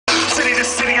the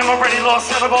city, I'm already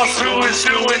lost. Never lost who is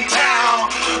who in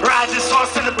town. Ride this horse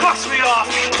till it bucks me off.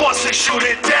 Force to shoot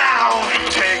it down.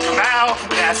 Take him out from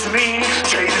gasoline.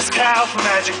 Trade this cow for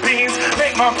magic beans.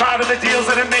 Make mom proud of the deals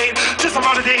that I made. Just a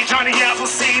modern day Johnny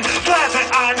Appleseed. Glad that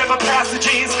I never passed the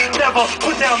jeans. Never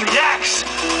put down the axe.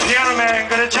 Piano man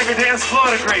gonna check a dance floor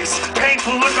to grace.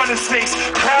 Painful look on his face.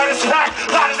 Crowd is packed.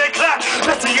 Louder they clap.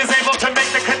 Best he is able to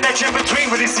make the connection between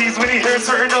what he sees when he hears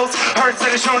certain notes. Hurts that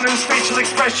is shown in his facial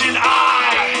expression.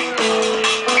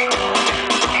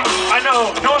 I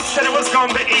know, no one said it was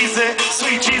gonna be easy.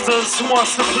 Sweet Jesus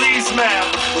wants to please man.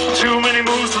 Too many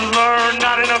moves to learn,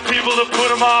 not enough people to put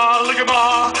them on. Look at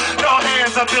ma, no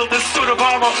hands, I built this suit of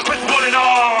armor with wooden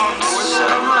arms.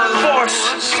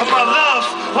 Force of my love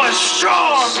was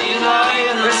strong.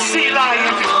 The sea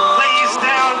lion lays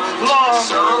down long.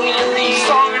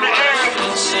 Song in the air.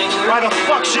 Why the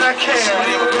fuck should I care?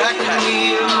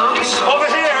 Over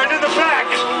here and in the back,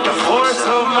 the force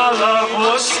of my love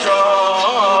was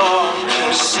strong.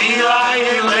 The sea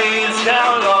lion lays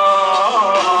down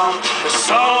long. The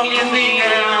song in the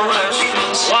air.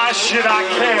 Why should I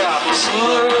care?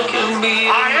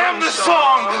 I